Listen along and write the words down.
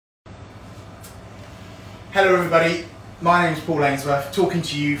Hello everybody, my name is Paul Ainsworth, talking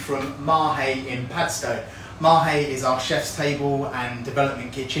to you from Marhay in Padstow. Marhay is our chef's table and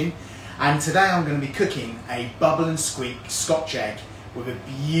development kitchen, and today I'm going to be cooking a bubble and squeak Scotch egg with a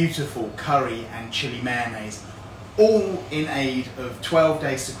beautiful curry and chilli mayonnaise, all in aid of 12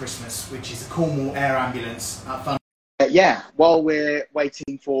 Days to Christmas, which is a Cornwall Air Ambulance fund. While we're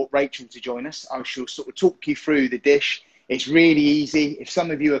waiting for Rachel to join us, I shall sort of talk you through the dish. It's really easy. If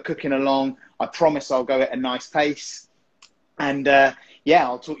some of you are cooking along, I promise I'll go at a nice pace. And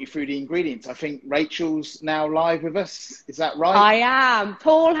I'll talk you through the ingredients. I think Rachel's now live with us. Is that right? I am.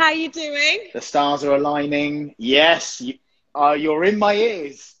 Paul, how are you doing? The stars are aligning. Yes, you're in my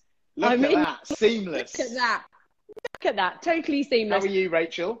ears. Look at that. Seamless. Look at that. Look at that. Totally seamless. How are you,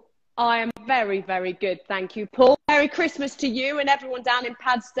 Rachel? I am very, very good. Thank you, Paul. Merry Christmas to you and everyone down in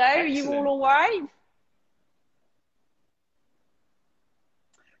Padstow. Excellent. Are you all right?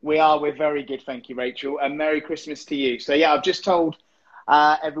 We're very good, thank you, Rachel, and Merry Christmas to you. So yeah, I've just told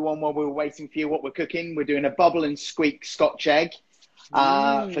everyone while we were waiting for you what we're cooking. We're doing a bubble and squeak Scotch egg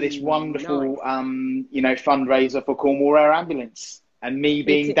for this wonderful, nice. Fundraiser for Cornwall Air Ambulance, and me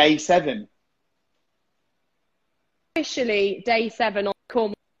being day 7. Officially day 7 on the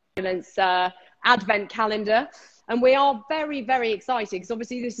Cornwall Ambulance Advent calendar, and we are very, very excited because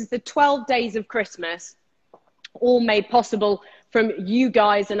obviously this is the 12 days of Christmas, all made possible from you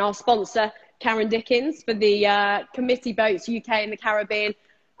guys and our sponsor, Karen Dickens, for the Committee Boats UK and the Caribbean.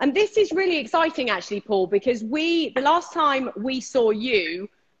 And this is really exciting, actually, Paul, because the last time we saw you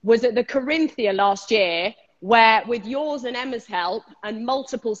was at the Corinthia last year, where with yours and Emma's help and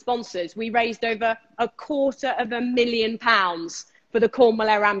multiple sponsors, we raised over £250,000 for the Cornwall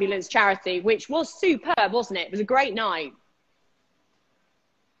Air Ambulance charity, which was superb, wasn't it? It was a great night.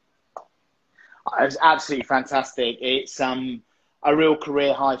 It was absolutely fantastic. It's a real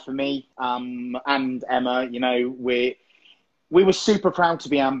career high for me and Emma. You know, we were super proud to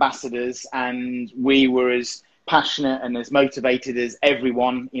be ambassadors, and we were as passionate and as motivated as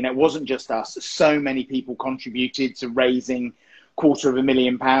everyone. You know, it wasn't just us. So many people contributed to raising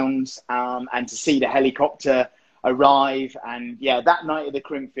 £250,000 and to see the helicopter arrive. And yeah, that night at the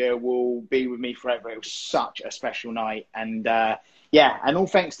Corinthia will be with me forever. It was such a special night. And yeah, and all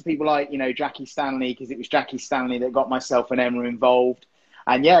thanks to people like, Jackie Stanley, because it was Jackie Stanley that got myself and Emma involved.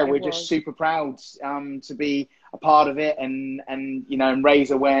 And yeah, we're just super proud to be a part of it and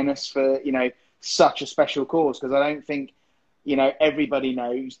raise awareness for, such a special cause. Because I don't think, everybody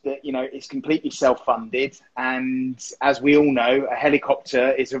knows that, it's completely self-funded. And as we all know, a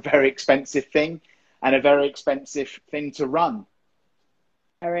helicopter is a very expensive thing and a very expensive thing to run.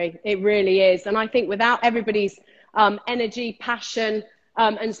 It really is. And I think without everybody's energy, passion,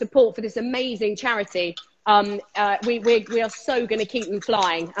 and support for this amazing charity, we are so going to keep them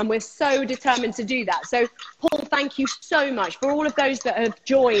flying, and we're so determined to do that. So, Paul, thank you so much for all of those that have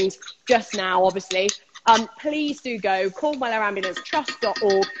joined just now, obviously. Please do go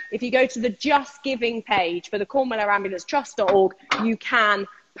cornwalleirambulancetrust.org. If you go to the Just Giving page for the Cornwall Air Ambulance Trust.org, you can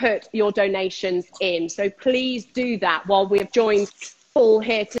put your donations in. So please do that while we've joined Paul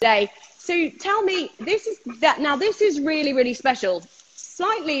here today. So tell me, this is really, really special.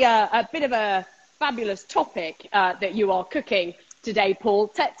 Slightly a bit of a fabulous topic that you are cooking today, Paul.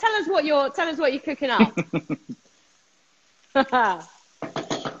 Tell us what you're cooking up.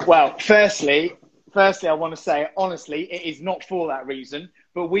 Well, firstly, I want to say, honestly, it is not for that reason,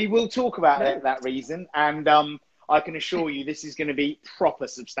 but we will talk about that reason. And I can assure you this is going to be proper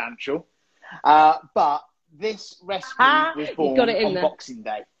substantial. But this recipe was born on Boxing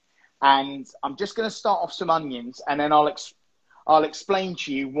Day. And I'm just going to start off some onions, and then I'll explain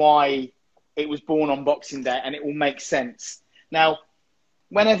to you why it was born on Boxing Day, and it will make sense. Now,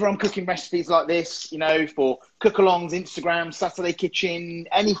 whenever I'm cooking recipes like this, for cook-alongs, Instagram, Saturday Kitchen,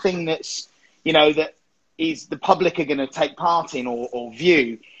 anything that's, that is the public are going to take part in or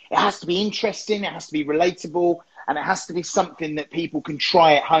view, it has to be interesting, it has to be relatable, and it has to be something that people can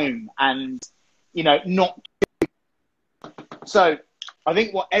try at home and, not. So I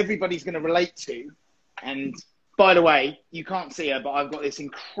think what everybody's going to relate to, and by the way, you can't see her, but I've got this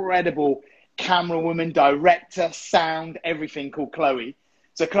incredible camera woman, director, sound, everything called Chloe.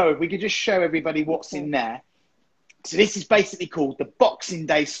 So Chloe, if we could just show everybody what's in there. So this is basically called the Boxing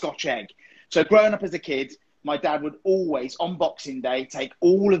Day Scotch Egg. So growing up as a kid, my dad would always, on Boxing Day, take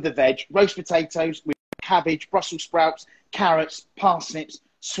all of the veg, roast potatoes with cabbage, Brussels sprouts, carrots, parsnips,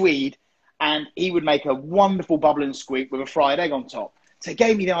 swede, and he would make a wonderful bubble and squeak with a fried egg on top. So it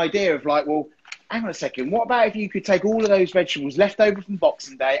gave me the idea of like, well, hang on a second, what about if you could take all of those vegetables left over from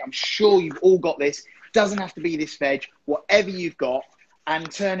Boxing Day? I'm sure you've all got this. Doesn't have to be this veg, whatever you've got,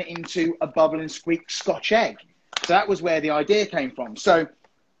 and turn it into a bubble and squeak Scotch egg. So that was where the idea came from. So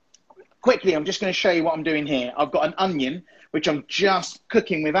quickly, I'm just going to show you what I'm doing here. I've got an onion, which I'm just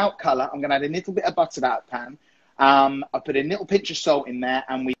cooking without colour. I'm going to add a little bit of butter to that pan. I put a little pinch of salt in there,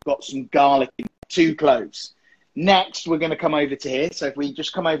 and we've got some garlic, 2 cloves. Next, we're going to come over to here. So if we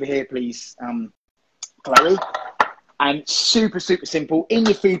just come over here, please, Chloe. And super, super simple. In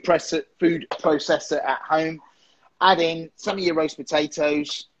your food processor at home, add in some of your roast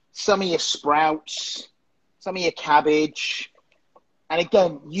potatoes, some of your sprouts, some of your cabbage. And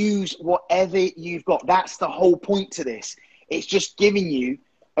again, use whatever you've got. That's the whole point to this. It's just giving you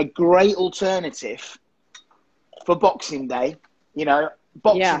a great alternative for Boxing Day. You know,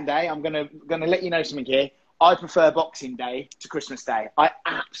 Boxing Day, I'm gonna let you know something here. I prefer Boxing Day to Christmas Day. I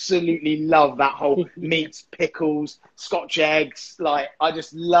absolutely love that whole meats, pickles, Scotch eggs. Like, I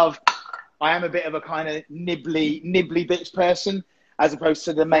just love, I am a bit of a kind of nibbly bits person as opposed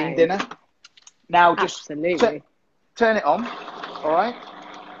to the main dinner. Now, just turn it on, all right?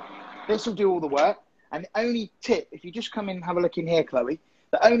 This will do all the work. And the only tip, if you just come in and have a look in here, Chloe,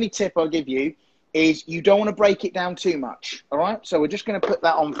 the only tip I'll give you is you don't want to break it down too much, all right? So we're just going to put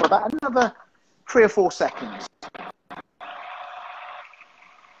that on for about another 3 or 4 seconds.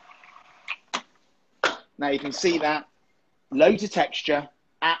 Now you can see that, loads of texture,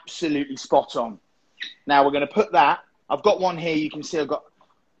 absolutely spot on. Now we're going to put that, I've got one here, you can see I've got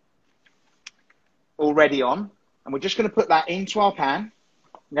already on, and we're just going to put that into our pan.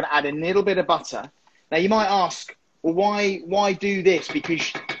 I'm going to add a little bit of butter. Now you might ask, well, why do this?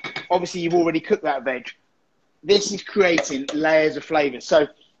 Because obviously you've already cooked that veg. This is creating layers of flavour. So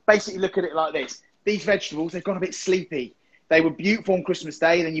basically look at it like this. These vegetables, they've gone a bit sleepy. They were beautiful on Christmas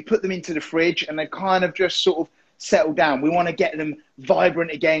Day. Then you put them into the fridge and they kind of just sort of settle down. We want to get them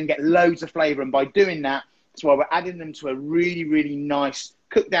vibrant again, get loads of flavour. And by doing that, that's why we're adding them to a really, really nice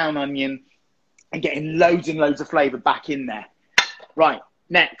cooked down onion and getting loads and loads of flavour back in there. Right,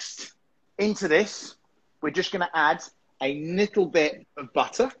 next, into this, we're just going to add a little bit of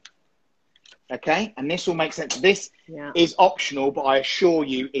butter. Okay, and this will make sense. This is optional, but I assure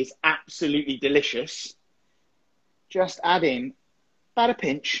you is absolutely delicious. Just add in about a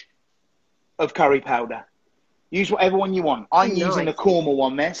pinch of curry powder. Use whatever one you want. I'm using the Cornwall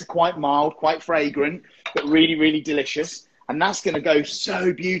one there. It's quite mild, quite fragrant, but really, really delicious. And that's going to go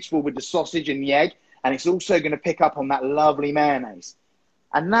so beautiful with the sausage and the egg. And it's also going to pick up on that lovely mayonnaise.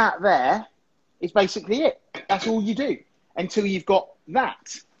 And that there is basically it. That's all you do until you've got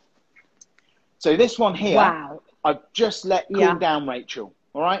that. So this one here, I've just let cool down, Rachel,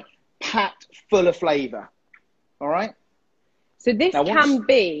 all right? Packed full of flavour, all right? So this can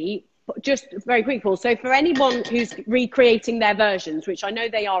be, just very quick, Paul, so for anyone who's recreating their versions, which I know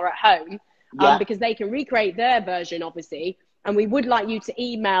they are at home, because they can recreate their version, obviously, and we would like you to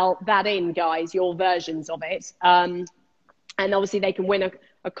email that in, guys, your versions of it. And obviously they can win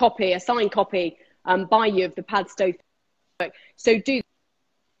a copy, a signed copy by you of the Padstow book. So do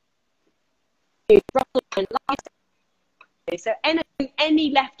so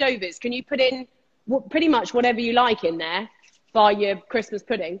any leftovers, can you put in pretty much whatever you like in there by your Christmas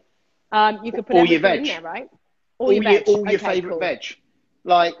pudding? You could put all your veg in there, right? All your favourite veg.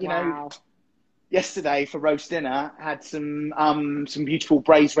 Like, you know, yesterday for roast dinner, I had some beautiful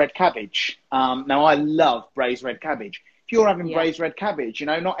braised red cabbage. Now, I love braised red cabbage. If you're having braised red cabbage, you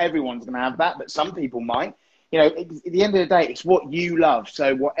know, not everyone's going to have that, but some people might. You know, at the end of the day, it's what you love.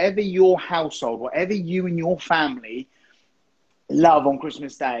 So whatever your household, whatever you and your family love on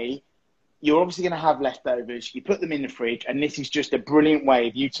Christmas Day, you're obviously going to have leftovers. You put them in the fridge, and this is just a brilliant way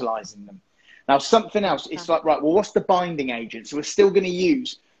of utilising them. Now, something else, it's like, right, well, what's the binding agent? So we're still going to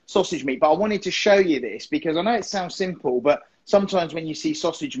use sausage meat, but I wanted to show you this because I know it sounds simple, but sometimes when you see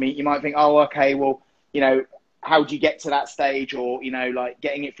sausage meat, you might think, oh, okay, well, you know, how do you get to that stage? Or, you know, like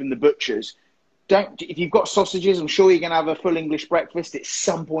getting it from the butchers. If you've got sausages, I'm sure you're going to have a full English breakfast at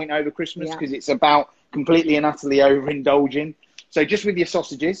some point over Christmas because it's about completely and utterly overindulging. So just with your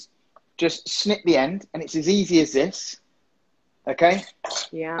sausages, just snip the end, and it's as easy as this, okay?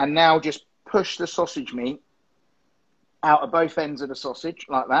 Yeah. And now just push the sausage meat out of both ends of the sausage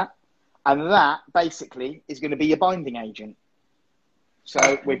like that, and that basically is going to be your binding agent.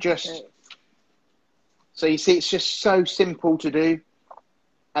 So we're just... So you see, it's just so simple to do.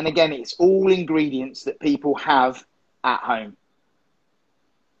 And again, it's all ingredients that people have at home.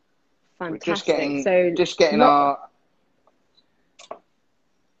 Fantastic. We're just getting our...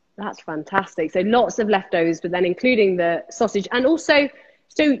 That's fantastic. So lots of leftovers, but then including the sausage. And also,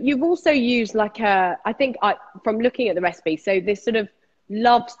 so you've also used like a, I think from looking at the recipe, so this sort of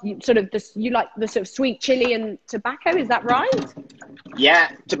love sort of this. You like the sort of sweet chili and tobacco. Is that right?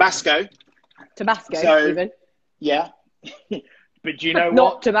 Yeah, Tabasco. Tabasco, So, even. yeah. But do you know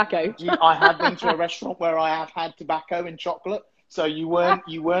Not what? tobacco. I have been to a restaurant where I have had tobacco and chocolate. So you weren't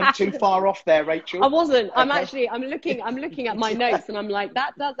too far off there, Rachel. I wasn't. Okay. I'm looking at my notes and I'm like,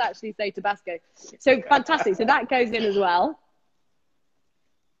 that does actually say Tabasco. So fantastic. So that goes in as well.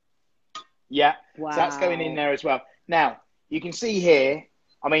 Yeah. Wow. So that's going in there as well. Now, you can see here,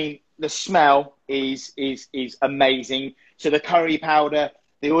 I mean, the smell is amazing. So the curry powder,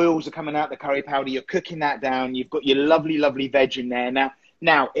 the oils are coming out, the curry powder, you're cooking that down. You've got your lovely, lovely veg in there.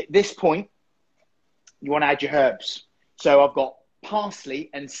 Now at this point, you want to add your herbs. So I've got parsley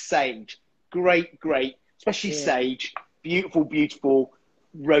and sage. Great, especially sage. Beautiful, beautiful,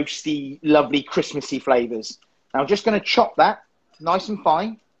 roasty, lovely, Christmassy flavors. Now I'm just going to chop that nice and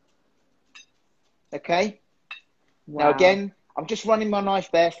fine. Okay. Wow. Now again, I'm just running my knife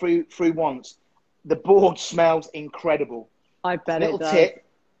there through once. The board smells incredible. I bet Little it does. tip,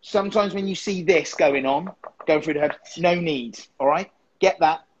 sometimes when you see this going through the herbs, no need, all right? Get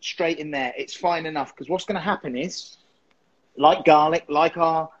that straight in there. It's fine enough, because what's going to happen is, like garlic, like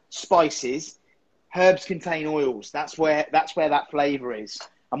our spices, herbs contain oils. That's where that flavour is.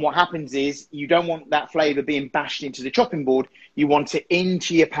 And what happens is, you don't want that flavour being bashed into the chopping board. You want it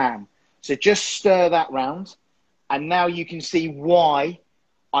into your pan. So just stir that round. And now you can see why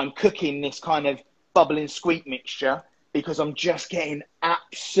I'm cooking this kind of bubbling sweet mixture, because I'm just getting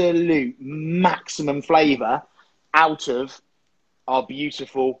absolute maximum flavour out of our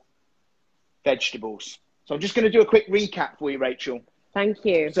beautiful vegetables. So I'm just going to do a quick recap for you, Rachel. Thank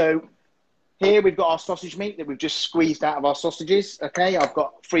you. So here we've got our sausage meat that we've just squeezed out of our sausages. Okay, I've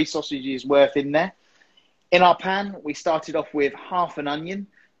got 3 sausages worth in there. In our pan, we started off with half an onion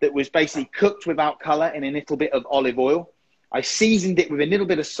that was basically cooked without colour in a little bit of olive oil. I seasoned it with a little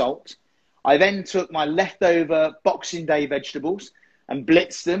bit of salt. I then took my leftover Boxing Day vegetables and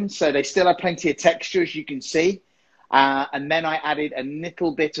blitzed them so they still have plenty of texture, as you can see. And then I added a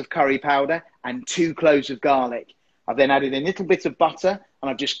little bit of curry powder and 2 cloves of garlic. I've then added a little bit of butter, and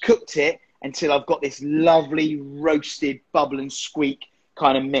I've just cooked it until I've got this lovely roasted, bubble and squeak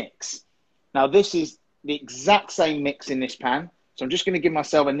kind of mix. Now, this is the exact same mix in this pan. So I'm just going to give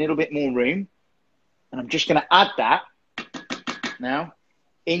myself a little bit more room. And I'm just going to add that now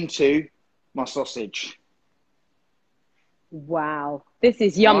into my sausage. Wow, this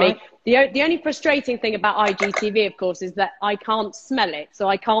is yummy. Right. The only frustrating thing about IGTV, of course, is that I can't smell it, so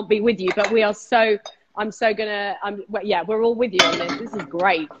I can't be with you. But we're all with you on this. This is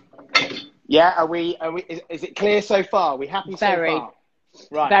great. Yeah, is it clear so far? Are we happy so far?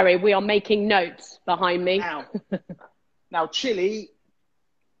 Right. Very. We are making notes behind me. Now, chili,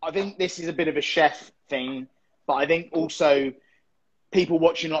 I think this is a bit of a chef thing, but I think also people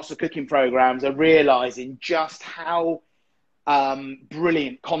watching lots of cooking programs are realizing just how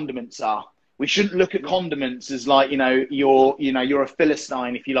brilliant condiments are. We shouldn't look at condiments as like, you're a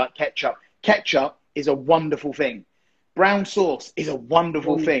Philistine if you like ketchup. Ketchup is a wonderful thing. Brown sauce is a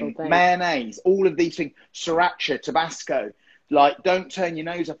wonderful thing. Mayonnaise, all of these things, sriracha, Tabasco. Like, don't turn your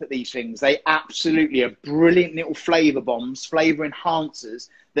nose up at these things. They absolutely are brilliant little flavour bombs, flavour enhancers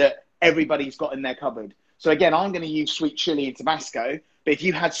that everybody's got in their cupboard. So again, I'm going to use sweet chili and Tabasco, but if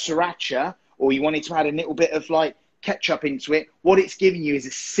you had sriracha or you wanted to add a little bit of like ketchup into it, what it's giving you is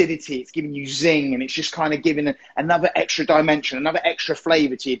acidity. It's giving you zing, and it's just kind of giving another extra dimension, another extra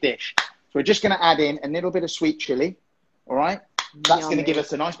flavour to your dish. So we're just going to add in a little bit of sweet chili. All right. That's going to give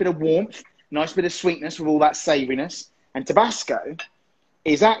us a nice bit of warmth, nice bit of sweetness with all that savouriness. And Tabasco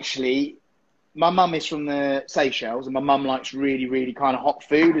is actually, my mum is from the Seychelles, and my mum likes really, really kind of hot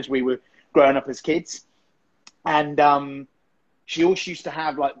food as we were growing up as kids. And she always used to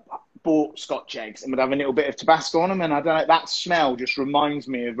have like bought Scotch eggs and would have a little bit of Tabasco on them. And I don't know, that smell just reminds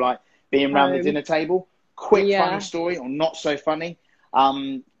me of like being around the dinner table. Quick funny story, or not so funny.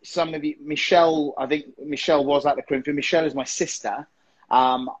 Some of you, Michelle, I think Michelle was at the Corinthian. Michelle is my sister.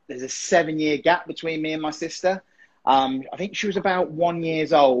 There's a 7-year gap between me and my sister. I think she was about 1 year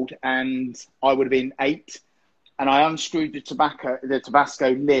old and I would have been 8. And I unscrewed the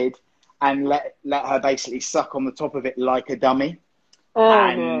Tabasco lid and let her basically suck on the top of it like a dummy.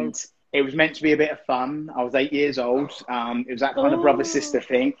 And it was meant to be a bit of fun. I was 8 years old. It was that kind of brother-sister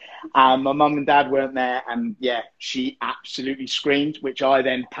thing. My mum and dad weren't there. And yeah, she absolutely screamed, which I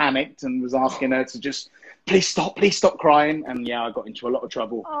then panicked and was asking her to just, please stop crying. And yeah, I got into a lot of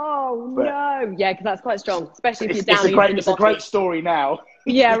trouble. Oh, no. Yeah, because that's quite strong, especially if you're down. It's a great story now.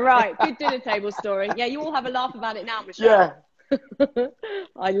 Yeah, right. Good dinner table story. Yeah, you all have a laugh about it now, Michelle. Yeah.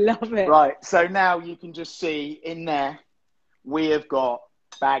 I love it. Right. So now you can just see in there, we have got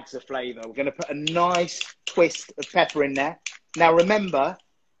bags of flavour. We're going to put a nice twist of pepper in there. Now, remember,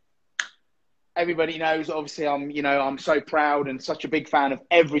 everybody knows, obviously, I'm so proud and such a big fan of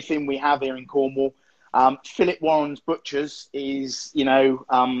everything we have here in Cornwall. Philip Warren's Butchers is,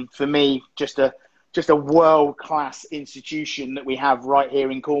 for me, just a world-class institution that we have right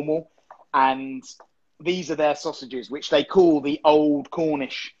here in Cornwall. And these are their sausages, which they call the Old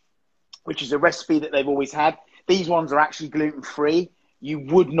Cornish, which is a recipe that they've always had. These ones are actually gluten-free. You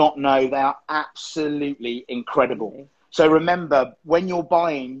would not know. They are absolutely incredible. So remember, when you're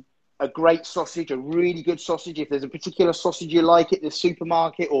buying a great sausage, a really good sausage, if there's a particular sausage you like at the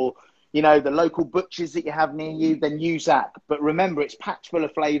supermarket or, the local butchers that you have near you, then use that. But remember, it's packed full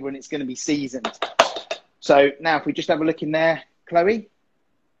of flavour and it's going to be seasoned. So now if we just have a look in there, Chloe.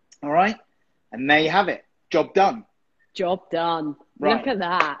 All right. And there you have it. Job done. Job done. Right. Look at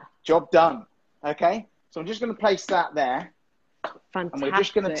that. Job done. Okay. So I'm just going to place that there. Fantastic. And we're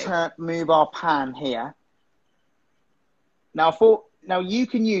just going to move our pan here. Now, you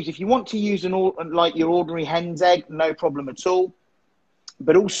can use, if you want to use like your ordinary hen's egg, no problem at all.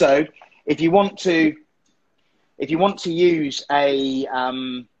 But also, if you want to use a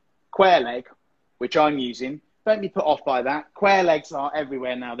quail egg, which I'm using, don't be put off by that. Quail eggs are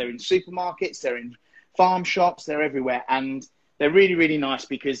everywhere now. They're in supermarkets, they're in farm shops, they're everywhere, and they're really, really nice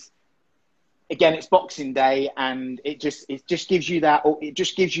because, again, it's Boxing Day, and it just gives you that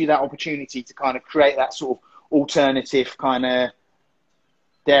opportunity to kind of create that sort of alternative kind of,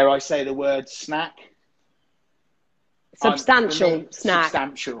 dare I say the word, snack. Substantial snack.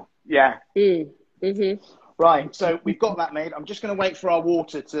 Substantial, yeah. Right, so we've got that made. I'm just going to wait for our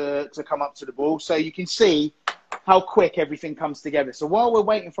water to come up to the boil so you can see how quick everything comes together. So while we're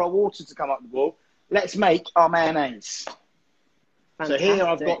waiting for our water to come up to the boil, let's make our mayonnaise. Fantastic. So here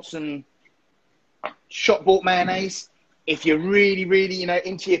I've got some shop-bought mayonnaise. If you're really, really,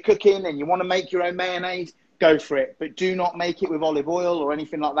 into your cooking and you want to make your own mayonnaise, go for it. But do not make it with olive oil or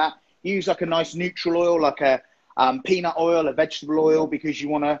anything like that. Use like a nice neutral oil, like a peanut oil, a vegetable oil, because you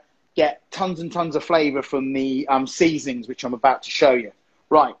want to get tons and tons of flavour from the seasonings, which I'm about to show you.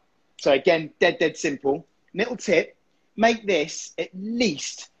 Right. So again, dead simple. Little tip, make this at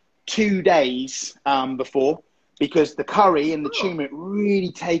least 2 days before, because the curry and the turmeric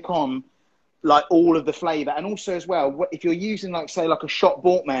really take on like all of the flavour. And also as well, if you're using like, say, like a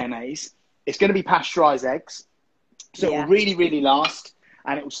shop-bought mayonnaise, it's going to be pasteurised eggs. So it will really, really last,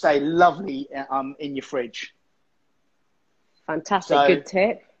 and it will stay lovely in your fridge. Fantastic. So, good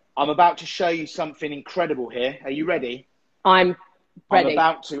tip. I'm about to show you something incredible here. Are you ready? I'm ready. I'm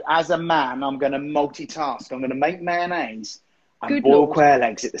about to, as a man, I'm going to multitask. I'm going to make mayonnaise and boil quail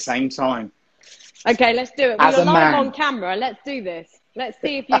eggs at the same time. Okay, let's do it. We're live on camera. Let's do this. Let's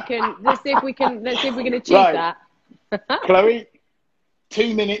see if you can. Let's see if we can achieve that. Chloe,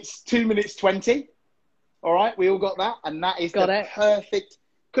 2 minutes 20. All right, we all got that, and that is the perfect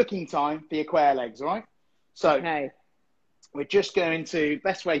cooking time for your quail eggs. All right. So we're just going to,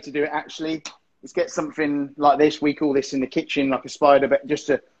 best way to do it actually is get something like this. We call this in the kitchen like a spider, but just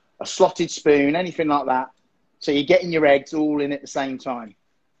a slotted spoon, anything like that. So you're getting your eggs all in at the same time.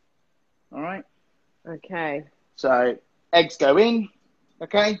 All right. Okay. So eggs go in,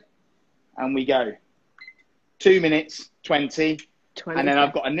 okay, and we go 2 minutes 20, and then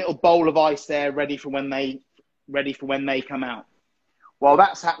I've got a little bowl of ice there ready for when they come out. While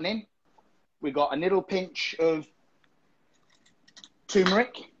that's happening, we've got a little pinch of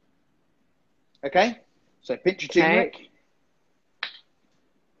turmeric. Okay, so pinch of turmeric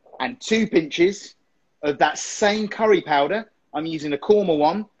and 2 pinches of that same curry powder. I'm using a Cornwall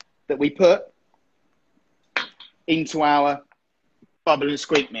one that we put into our bubble and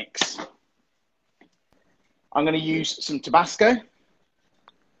squeak mix. I'm going to use some Tabasco.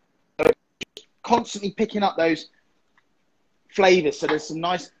 Constantly picking up those flavors, so there's some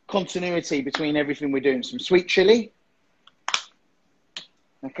nice continuity between everything we're doing. Some sweet chili.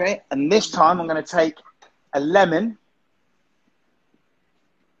 Okay, and this time I'm going to take a lemon.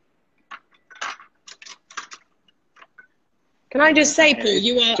 Can I just say, Paul,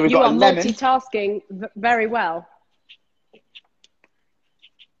 you are multitasking very well.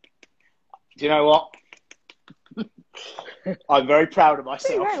 Do you know what? I'm very proud of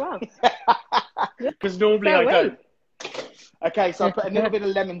myself. Very well. Because normally I don't. Okay, so I put a little bit of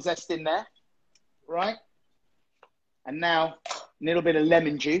lemon zest in there, right? And now a little bit of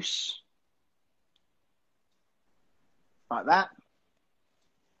lemon juice, like that.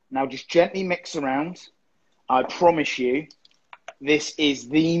 Now just gently mix around. I promise you, this is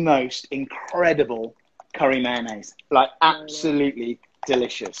the most incredible curry mayonnaise. Like, absolutely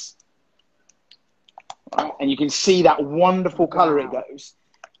delicious. right? And you can see that wonderful colour it goes.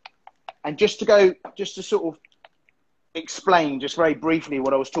 And just to sort of explain just very briefly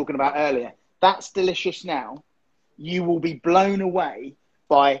what I was talking about earlier, that's delicious now. You will be blown away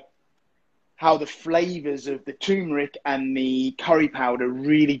by how the flavours of the turmeric and the curry powder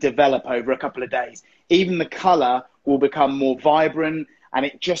really develop over a couple of days. Even the colour will become more vibrant, and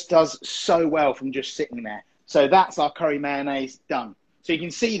it just does so well from just sitting there. So that's our curry mayonnaise done. So you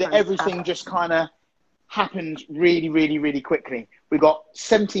can see that everything just kind of happened really, really, really quickly. We've got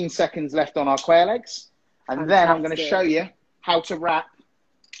 17 seconds left on our quail eggs. And then I'm going to show you how to wrap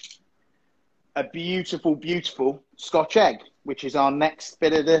a beautiful, beautiful Scotch egg, which is our next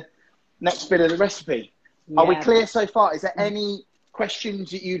bit of the recipe. Yeah. Are we clear so far? Is there any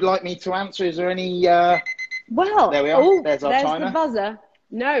questions that you'd like me to answer? Is there any... Well, there we are. There's our timer. The buzzer.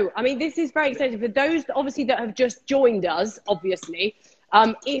 No, I mean, this is very exciting for those obviously that have just joined us, obviously.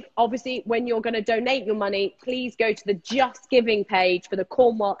 If obviously when you're going to donate your money, please go to the Just Giving page for the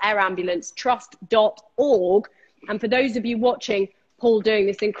Cornwall Air Ambulance Trust.org. And for those of you watching Paul doing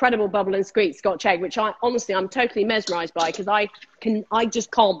this incredible bubble and squeak Scotch egg, which I'm totally mesmerized by, because I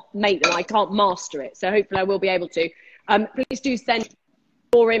just can't make them. I can't master it. So hopefully I will be able to. Please do send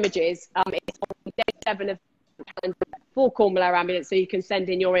your images. It's on day 7 of for Cornwall Air Ambulance, so you can send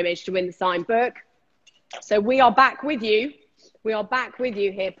in your image to win the signed book. So we are back with you. We are back with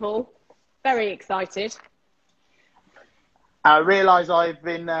you here, Paul. Very excited. I realise I've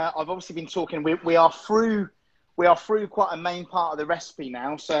obviously been talking. We are through quite a main part of the recipe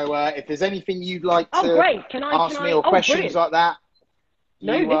now. So if there's anything you'd like to ask me or questions like that,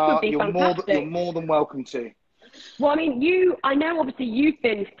 this would be fantastic. You're more than welcome to. Well, I mean, I know obviously you've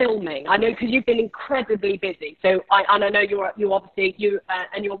been filming. I know because you've been incredibly busy. So I know you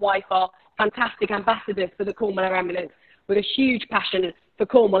and your wife are fantastic ambassadors for the Cornwall Air Ambulance, with a huge passion for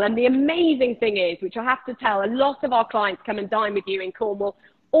Cornwall. And the amazing thing is, which I have to tell, a lot of our clients come and dine with you in Cornwall.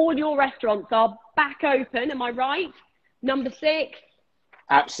 All your restaurants are back open, am I right? Number 6.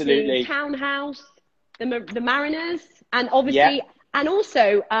 Absolutely. The Townhouse, the Mariners, and obviously, and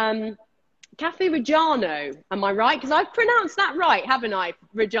also Cafe Reggiano, am I right? Because I've pronounced that right, haven't I?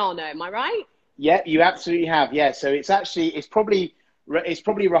 Reggiano, am I right? Yeah, you absolutely have. Yeah, so it's probably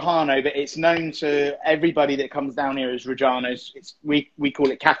Reggiano, but it's known to everybody that comes down here as Reggiano's. We call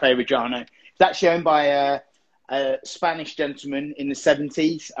it Cafe Reggiano. It's actually owned by a Spanish gentleman in the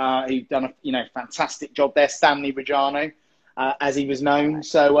 70s who'd done a fantastic job there, Stanley Reggiano, as he was known.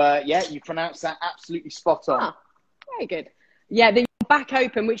 So yeah, you pronounced that absolutely spot on. Ah, very good. Yeah, they're back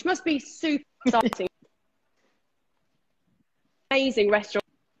open, which must be super exciting. Amazing restaurant.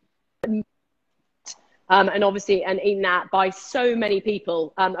 And obviously, and eaten at by so many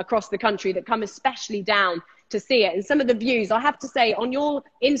people across the country that come especially down to see it. And some of the views, I have to say, on your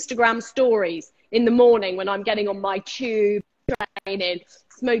Instagram stories in the morning when I'm getting on my tube train in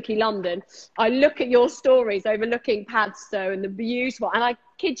smoky London, I look at your stories overlooking Padstow and the beautiful, and I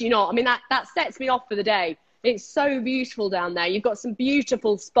kid you not, I mean, that sets me off for the day. It's so beautiful down there. You've got some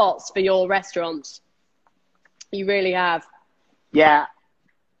beautiful spots for your restaurants. You really have. Yeah.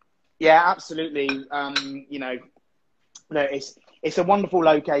 Yeah, absolutely. It's a wonderful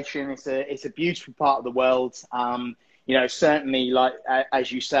location. It's a beautiful part of the world. Certainly, like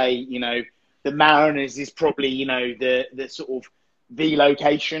as you say, the Mariners is probably the sort of the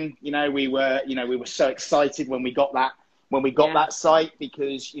location. We were so excited when we got that site,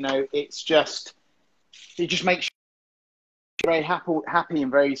 because it just makes you very happy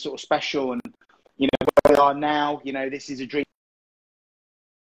and very sort of special. And where we are now, this is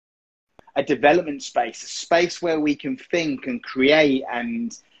a development space, a space where we can think and create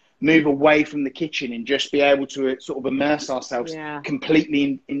and move away from the kitchen and just be able to sort of immerse ourselves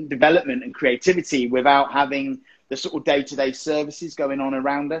completely in development and creativity without having the sort of day-to-day services going on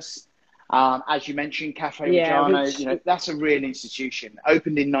around us. As you mentioned, Cafe Reggiano, that's a real institution.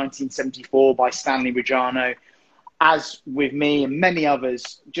 Opened in 1974 by Stanley Reggiano. As with me and many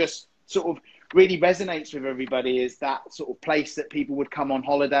others, just sort of really resonates with everybody as that sort of place that people would come on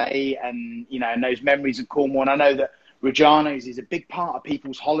holiday and, and those memories of Cornwall. And I know that Reggiano's is a big part of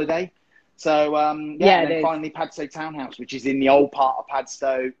people's holiday. So, and then finally Padstow Townhouse, which is in the old part of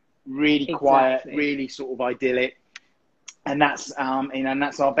Padstow, really quiet, really sort of idyllic. And that's, and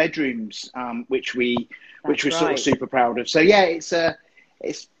that's our bedrooms, which we're sort of super proud of. So yeah, it's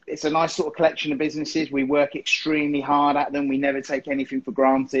a nice sort of collection of businesses. We work extremely hard at them. We never take anything for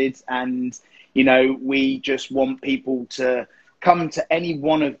granted. And, we just want people to come to any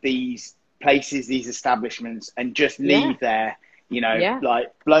one of these places, these establishments, and just leave there,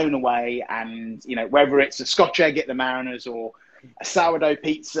 like blown away. And, whether it's a Scotch egg at the Mariners or a sourdough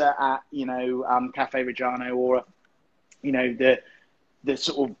pizza at, Cafe Reggiano, or, the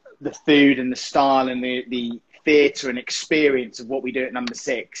sort of the food and the style and the theatre and experience of what we do at Number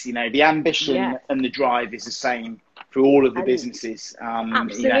 6. The ambition and the drive is the same for all of the businesses,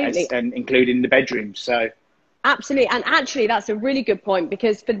 absolutely. and including the bedrooms. So absolutely. And actually, that's a really good point,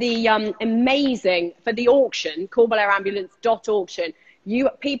 because for the for the auction, cornwallairambulance.auction,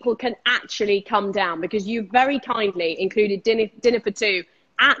 people can actually come down, because you very kindly included dinner for two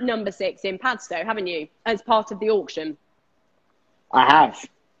at Number 6 in Padstow, haven't you, as part of the auction? I have.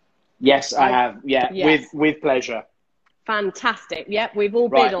 Yes, I have. Yeah, yes. with pleasure. Fantastic. Yep, we've all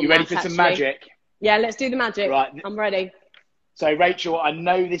bid on you ready that, for actually. some magic? Yeah, let's do the magic. Right. I'm ready. So, Rachel, I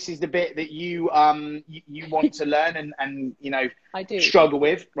know this is the bit that you want to learn and I do. struggle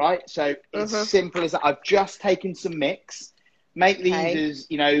with, right? So it's simple as that. I've just taken some mix. Make these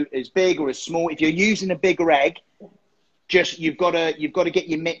as big or as small. If you're using a bigger egg, you've got to get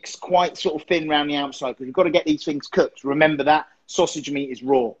your mix quite sort of thin around the outside, because you've got to get these things cooked. Remember that sausage meat is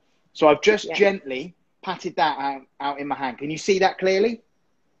raw. So I've just gently patted that out in my hand. Can you see that clearly?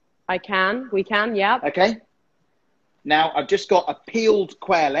 I can. We can. Yeah. Okay. Now I've just got a peeled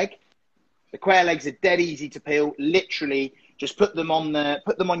quail egg. The quail eggs are dead easy to peel. Literally, just put them on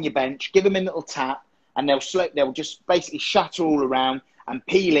your bench, give them a little tap, and they'll just basically shatter all around, and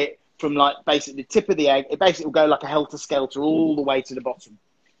peel it from like basically the tip of the egg. It basically will go like a helter-skelter all the way to the bottom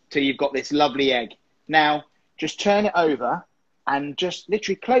till you've got this lovely egg. Now just turn it over and just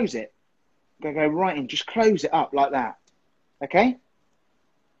literally close it. Go right in. Just close it up like that. Okay?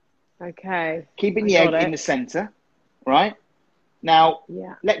 Okay. Keeping the egg in the centre. Right? Now,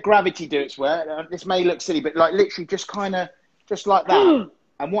 let gravity do its work. This may look silly, but like literally just like that.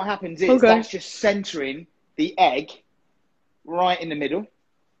 And what happens is that's just centering the egg right in the middle.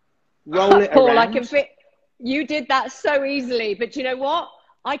 Roll it Paul, around. You did that so easily, but you know what?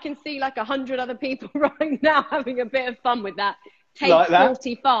 I can see like 100 other people right now having a bit of fun with that. Take like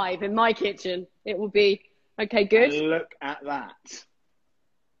 45 in my kitchen. It will be okay. Good. And look at that.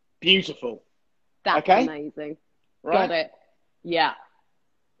 Beautiful. That's amazing. Right? Got it. Yeah.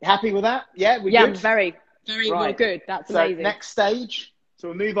 Happy with that? Yeah, we're good? Very, very well, good. That's amazing. So next stage. So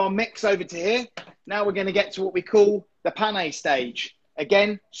we'll move our mix over to here. Now we're going to get to what we call the pane stage.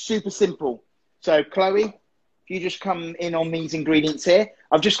 Again, super simple. So Chloe, if you just come in on these ingredients here.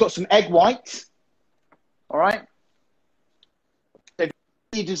 I've just got some egg whites. All right. So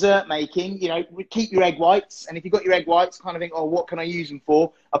your dessert making, keep your egg whites. And if you've got your egg whites, kind of think, oh, what can I use them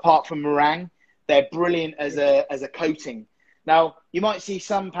for apart from meringue? They're brilliant as a coating. Now, you might see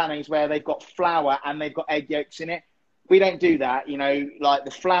some panes where they've got flour and they've got egg yolks in it. We don't do that. Like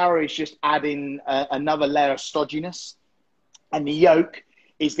the flour is just adding another layer of stodginess. And the yolk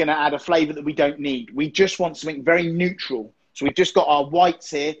is going to add a flavour that we don't need. We just want something very neutral. So we've just got our whites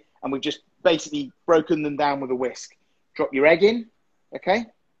here, and we've just basically broken them down with a whisk. Drop your egg in, okay?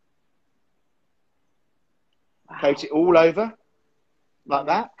 Wow. Coat it all over, like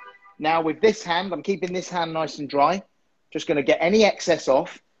that. Now with this hand, I'm keeping this hand nice and dry. Just going to get any excess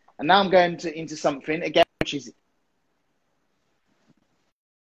off. And now I'm going into something, again, which is...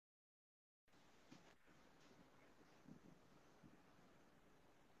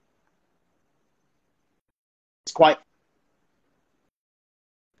 It's quite...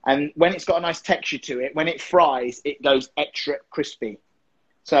 And when it's got a nice texture to it, when it fries, it goes extra crispy.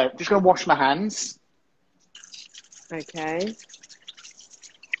 So I'm just going to wash my hands. Okay.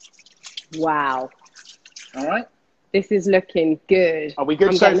 Wow. All right. This is looking good. Are we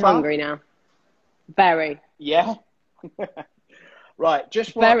good so far? I'm getting hungry now. Very. Yeah. Right.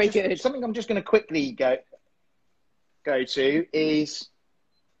 Very good. Something I'm just going to quickly go to is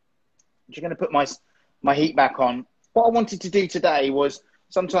I'm just going to put my heat back on. What I wanted to do today was,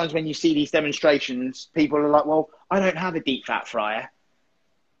 sometimes when you see these demonstrations, people are like, well, I don't have a deep fat fryer.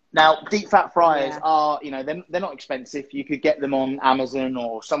 Now, deep fat fryers are, they're not expensive. You could get them on Amazon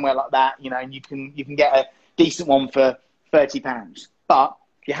or somewhere like that, and you can get a decent one for £30. But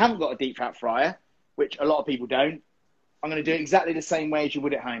if you haven't got a deep fat fryer, which a lot of people don't, I'm going to do it exactly the same way as you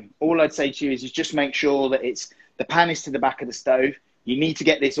would at home. All I'd say to you is just make sure that the pan is to the back of the stove. You need to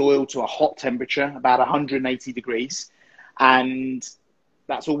get this oil to a hot temperature, about 180 degrees. And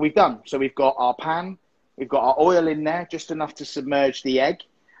that's all we've done. So we've got our pan, we've got our oil in there, just enough to submerge the egg.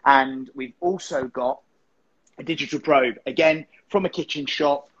 And we've also got a digital probe, again, from a kitchen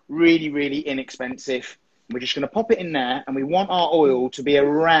shop, really, really inexpensive. We're just going to pop it in there, and we want our oil to be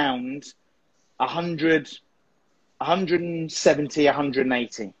around 100, 170,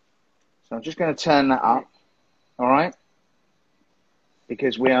 180. So I'm just going to turn that up, all right?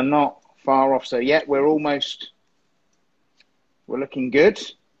 Because we are not far off. So, yeah, we're almost We're looking good.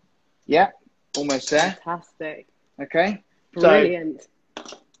 Yeah, almost there. Fantastic. Okay. Brilliant.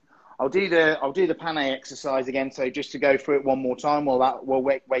 So I'll do the pane exercise again. So just to go through it one more time while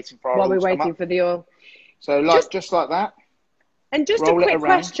we're waiting for our While oil we're to come waiting up. for the oil. So just like that. And just a quick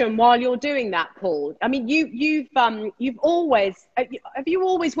question while you're doing that, Paul. I mean, you've always have you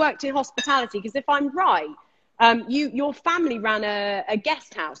always worked in hospitality? Because if I'm right, your family ran a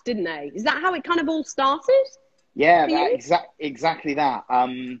guest house, didn't they? Is that how it kind of all started? Yeah, exactly that.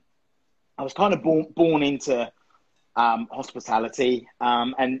 I was kind of born into hospitality,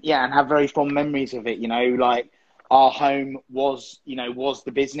 and have very fond memories of it. You know, like our home was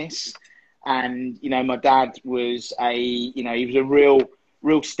the business. And, my dad was he was a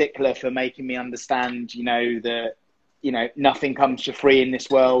real stickler for making me understand, that, nothing comes for free in this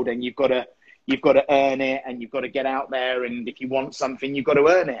world, and you've got to earn it, and you've got to get out there. And if you want something, you've got to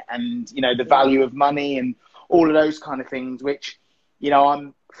earn it. And, the value of money and all of those kind of things, which,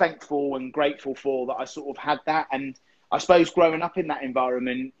 I'm thankful and grateful for that I sort of had that. And I suppose growing up in that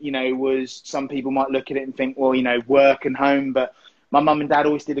environment, was, some people might look at it and think, well, work and home, but my mum and dad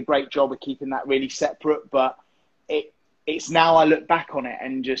always did a great job of keeping that really separate. But it's now I look back on it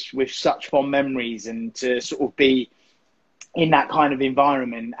and just with such fond memories, and to sort of be in that kind of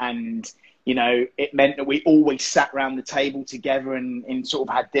environment. And, it meant that we always sat around the table together and sort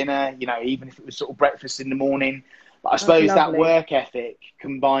of had dinner, even if it was sort of breakfast in the morning. But I suppose that work ethic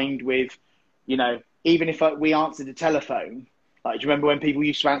combined with, even if we answered the telephone, like, do you remember when people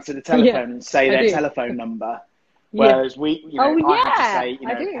used to answer the telephone and say their telephone number? Whereas I had to say,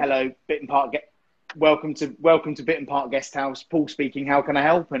 hello, Bitton Park, welcome to Bitton Park Guest House, Paul speaking, how can I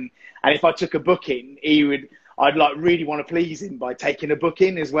help? And if I took a booking, I'd like really want to please him by taking a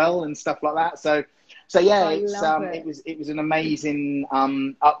booking as well and stuff like that. So yeah, it was an amazing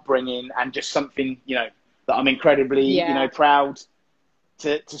upbringing, and just something, that I'm incredibly, proud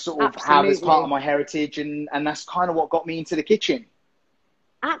to sort of have as part of my heritage, and that's kind of what got me into the kitchen.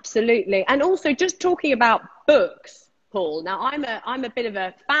 Absolutely. And also, just talking about books, Paul. Now, I'm a bit of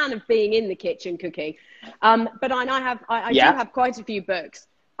a fan of being in the kitchen cooking, but I do have quite a few books.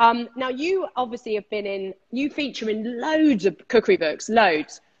 Now, you obviously you feature in loads of cookery books,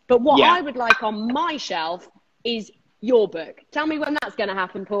 loads. But what I would like on my shelf is your book. Tell me when that's going to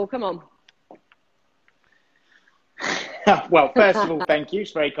happen, Paul. Come on. Well, first of all, thank you.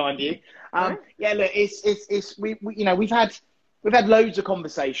 It's very kind of you. Yeah, look, we've had loads of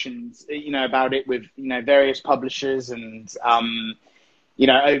conversations, about it with, various publishers and,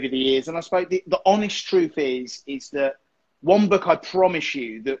 over the years. And I suppose the honest truth is that one book I promise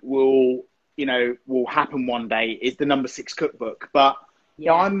you that will happen one day is the No. 6 cookbook. But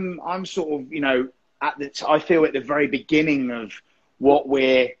I'm sort of, I feel at the very beginning of what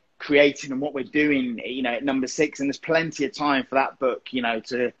we're creating and what we're doing, at No. 6, and there's plenty of time for that book,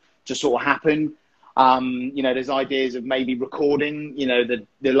 to sort of happen. There's ideas of maybe recording,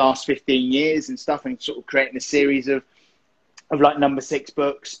 the last 15 years and stuff, and sort of creating a series of like No. 6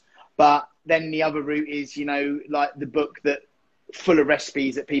 books. But then the other route is, like the book that full of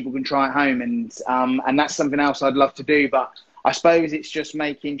recipes that people can try at home. And that's something else I'd love to do. But I suppose it's just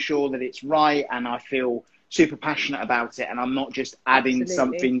making sure that it's right, and I feel super passionate about it. And I'm not just adding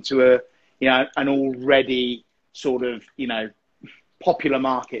something to an already sort of, popular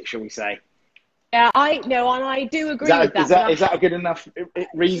market, shall we say. Yeah, I know, and I do agree with that. Is that a good enough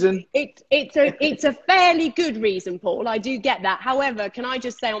reason? It's a fairly good reason, Paul. I do get that. However, can I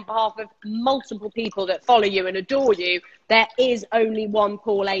just say on behalf of multiple people that follow you and adore you, there is only one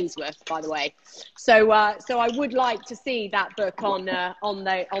Paul Ainsworth, by the way. So I would like to see that book on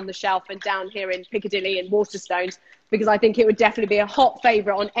the shelf and down here in Piccadilly and Waterstones, because I think it would definitely be a hot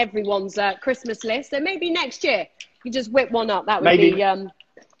favourite on everyone's Christmas list. So maybe next year you just whip one up. That would be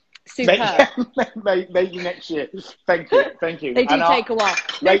superb. Maybe next year. Thank you. They do take a while.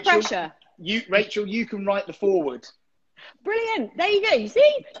 No pressure. Rachel, you can write the foreword. Brilliant. There you go. You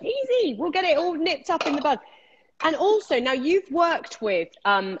see? Easy. We'll get it all nipped up in the bud. And also, now you've worked with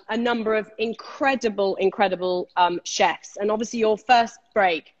a number of incredible chefs. And obviously your first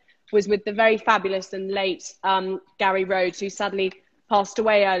break was with the very fabulous and late Gary Rhodes, who sadly passed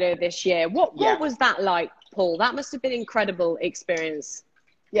away earlier this year. What was that like, Paul? That must have been an incredible experience.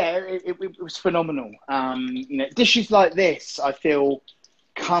 Yeah, it was phenomenal. Dishes like this, I feel,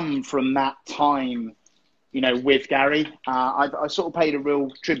 come from that time, with Gary. I sort of paid a real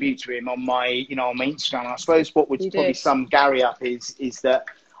tribute to him on my Instagram. I suppose what would probably sum Gary up is that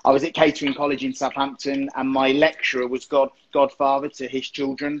I was at catering college in Southampton, and my lecturer was godfather to his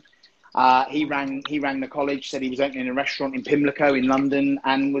children. He rang the college, said he was opening a restaurant in Pimlico in London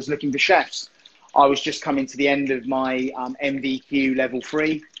and was looking for chefs. I was just coming to the end of my MVQ level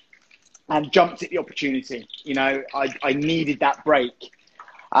 3 and jumped at the opportunity. You know, I needed that break.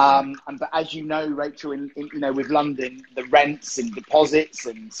 But as you know, Rachel, you know, with London, the rents and deposits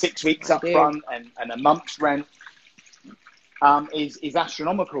and 6 weeks up front and a month's rent is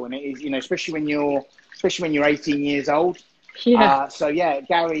astronomical. And it is, you know, especially when you're 18 years old. Yeah. So yeah,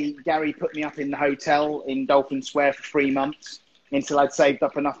 Gary put me up in the hotel in Dolphin Square for 3 months until I'd saved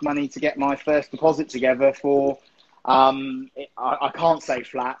up enough money to get my first deposit together for, I can't say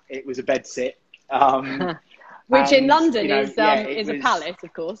flat, it was a bed sit. Which in London, you know, is a palace,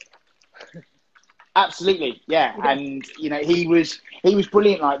 of course. Absolutely, yeah. And you know, he was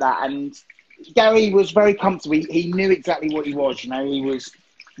brilliant like that. And Gary was very comfortable. He knew exactly what he was. You know,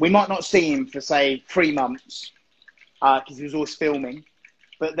 we might not see him for say 3 months because he was always filming.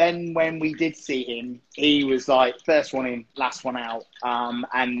 But then when we did see him, he was like first one in, last one out.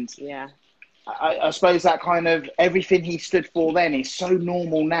 And yeah. I suppose that kind of everything he stood for then is so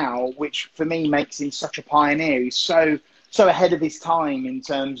normal now, which for me makes him such a pioneer. He's so ahead of his time in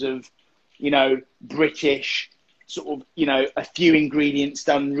terms of, you know, British sort of, you know, a few ingredients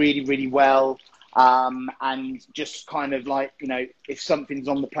done really, really well. And just kind of like, you know, if something's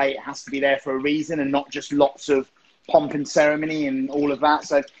on the plate, it has to be there for a reason and not just lots of pomp and ceremony and all of that.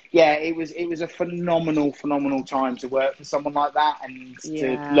 So yeah, it was a phenomenal time to work for someone like that and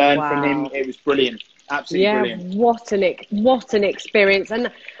to learn from him. It was brilliant, absolutely brilliant. What an experience.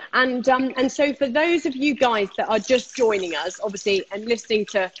 And so for those of you guys that are just joining us, obviously, and listening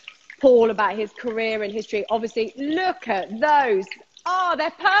to Paul about his career and history, obviously, look at those. Oh,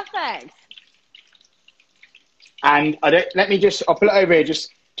 they're perfect. And I'll put it over here. Just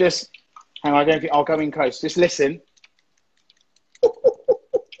hang on. I'll go in close. Just listen.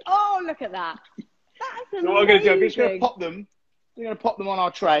 Oh, look at that. That's amazing. So what I'm going to do, I'm just going to pop them. We're going to pop them on our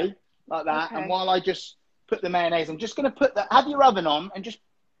tray like that. Okay. And while I just put the mayonnaise, I'm just going to have your oven on and just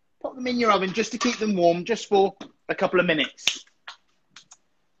pop them in your oven just to keep them warm, just for a couple of minutes.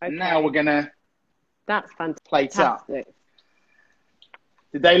 Okay. And now we're going to plate up. Did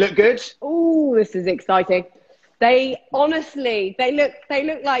they look good? Oh, this is exciting. They honestly, they look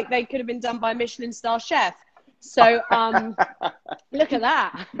like they could have been done by a Michelin star chef. So look at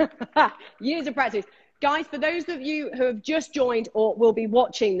that. Years of practice. Guys, for those of you who have just joined or will be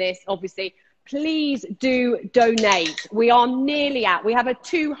watching this, obviously, please do donate. We are nearly at, we have a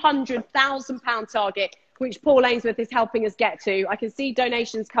 £200,000 target, which Paul Ainsworth is helping us get to. I can see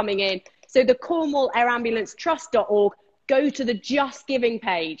donations coming in. So the Cornwall Air Ambulance Trust.org, go to the Just Giving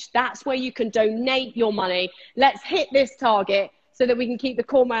page. That's where you can donate your money. Let's hit this target so that we can keep the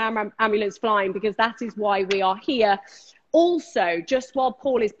Cornwall ambulance flying, because that is why we are here. Also, just while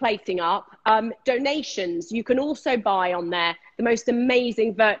Paul is plating up, donations, you can also buy on there the most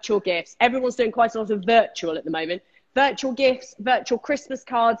amazing virtual gifts. Everyone's doing quite a lot of virtual at the moment. Virtual gifts, virtual Christmas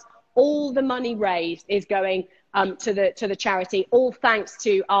cards, all the money raised is going to the charity, all thanks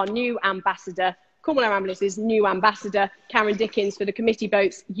to our new ambassador, Cornwall Air Ambulance's new ambassador, Karen Dickens, for the committee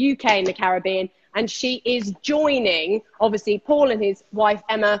boats UK and the Caribbean. And she is joining, obviously, Paul and his wife,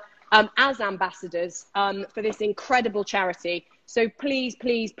 Emma, as ambassadors for this incredible charity. So please,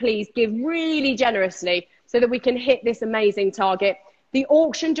 please, please give really generously so that we can hit this amazing target. The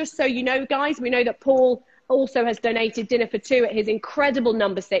auction, just so you know, guys, we know that Paul also has donated dinner for two at his incredible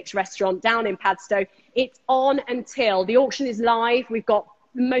No. 6 restaurant down in Padstow. It's on until the auction is live. We've got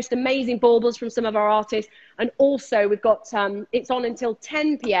the most amazing baubles from some of our artists. And also we've got, it's on until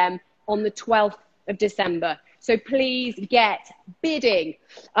 10 p.m. on the 12th of December. So please get bidding.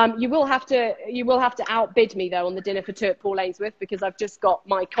 You will have to outbid me though on the dinner for two at Paul Ainsworth, because I've just got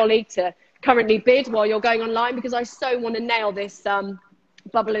my colleague to currently bid while you're going online, because I so want to nail this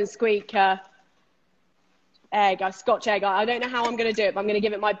bubble and squeak egg, Scotch egg. I don't know how I'm going to do it, but I'm going to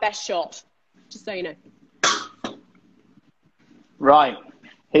give it my best shot, just so you know. Right,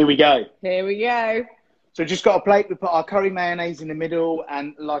 here we go. Here we go. So just got a plate. We put our curry mayonnaise in the middle,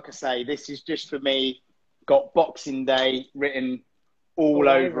 and like I say, this is just for me. Got Boxing Day written all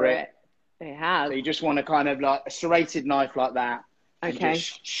over it. It has. So you just want to kind of like a serrated knife like that. Okay. And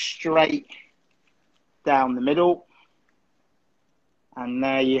just straight down the middle. And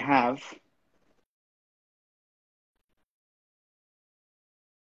there you have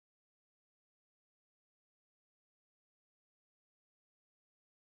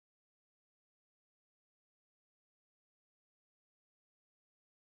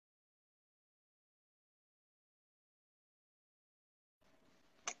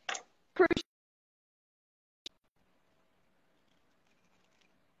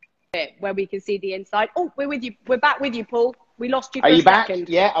where we can see the inside. Oh, we're with you. We're back with you, Paul. We lost you for a second. Are you back?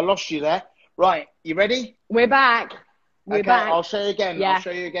 Yeah, I lost you there. Right, you ready? We're back. We're back. I'll show you again. Yeah. I'll show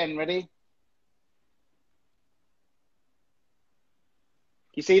you again. Ready?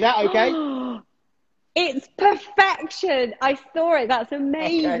 You see that? Okay. It's perfection. I saw it. That's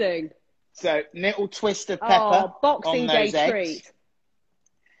amazing. Okay. So, little twist of pepper Oh, Boxing on Day those eggs. treat.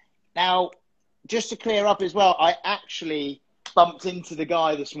 Now, just to clear up as well, I actually bumped into the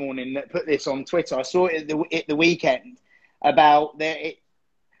guy this morning that put this on Twitter. I saw it at the weekend about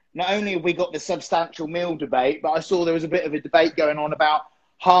not only have we got the substantial meal debate, but I saw there was a bit of a debate going on about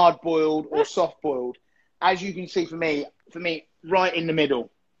hard-boiled or soft-boiled. As you can see for me, right in the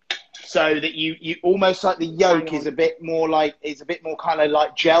middle. So that you almost like the yolk is a bit more kind of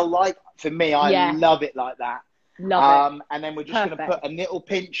like gel-like. For me, I love it like that. Love it. And then we're just going to put a little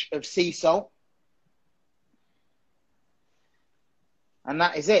pinch of sea salt. And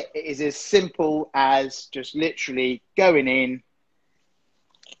that is it. It is as simple as just literally going in.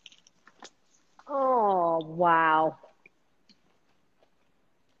 Oh, wow.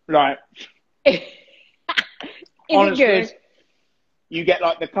 Right. Honestly, it good? You get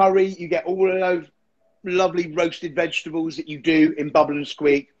like the curry, you get all of those lovely roasted vegetables that you do in Bubble and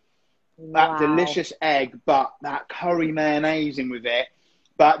Squeak. That delicious egg, but that curry mayonnaise in with it.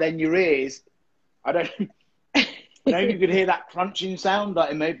 But then your ears, I don't know if you could hear that crunching sound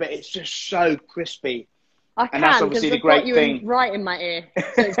that it made, but it's just so crispy. I can, that's obviously the great thing. Right in my ear,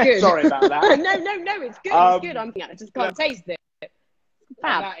 so it's good. Sorry about that. No, it's good. It's good. I just can't taste it.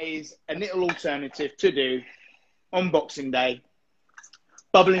 Fab. That is a little alternative to do on Boxing Day.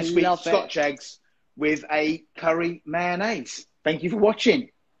 Bubble and Sweet Scotch eggs with a curry mayonnaise. Thank you for watching.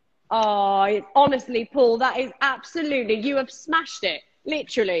 Oh, honestly, Paul, that is absolutely, you have smashed it.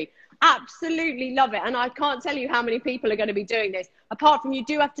 Literally. Absolutely love it. And I can't tell you how many people are going to be doing this. Apart from you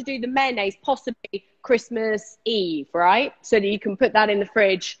do have to do the mayonnaise, possibly Christmas Eve, right? So that you can put that in the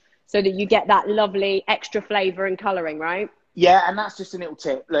fridge so that you get that lovely extra flavour and colouring, right? Yeah, and that's just a little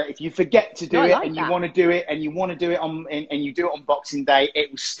tip. Look, if you forget to do it and you want to do it and you want to do it and you do it on Boxing Day, it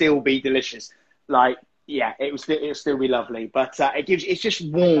will still be delicious. Like, yeah, it'll still be lovely. But it's just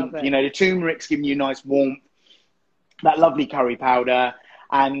warmth. You know, the turmeric's giving you nice warmth. That lovely curry powder.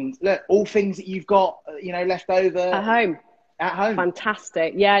 And look, all things that you've got, left over. At home. At home.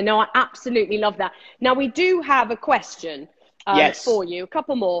 Fantastic. Yeah, no, I absolutely love that. Now, we do have a question for you. A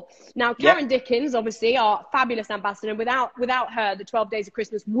couple more. Now, Karen Dickens, obviously, our fabulous ambassador. Without her, the 12 Days of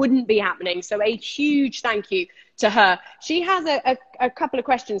Christmas wouldn't be happening. So a huge thank you to her. She has a couple of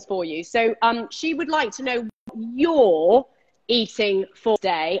questions for you. So she would like to know what you're eating for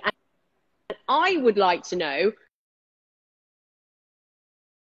today. And I would like to know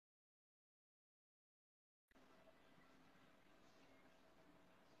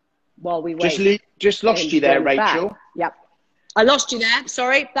while we wait. Just lost you there, Rachel. Back. Yep. I lost you there.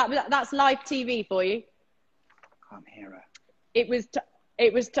 Sorry. That's live TV for you. I can't hear her. It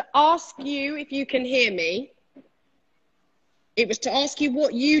was to ask you if you can hear me. It was to ask you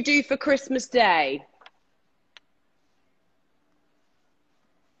what you do for Christmas Day.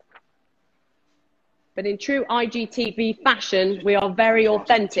 But in true IGTV fashion, we are very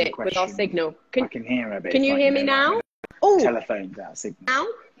authentic with our signal. I can hear her a bit. Can you hear me now? Oh, telephone's out of signal. Now?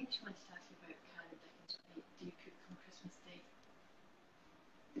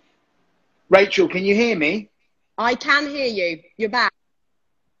 Rachel, can you hear me? I can hear you. You're back.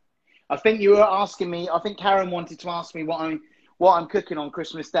 I think you were asking me. I think Karen wanted to ask me what I'm cooking on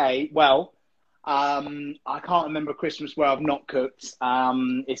Christmas Day. Well, I can't remember Christmas where I've not cooked.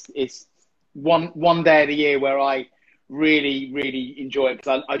 It's one day of the year where I really enjoy it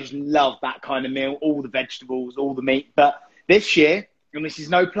because I just love that kind of meal, all the vegetables, all the meat. But this year, and this is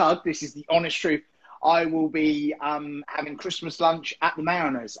no plug, this is the honest truth, I will be having Christmas lunch at the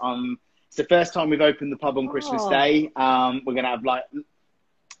Mariners. It's the first time we've opened the pub on Christmas Day. We're going to have like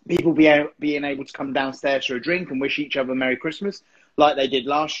people being able to come downstairs for a drink and wish each other Merry Christmas like they did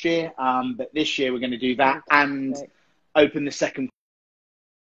last year. But this year we're going to do that and open the second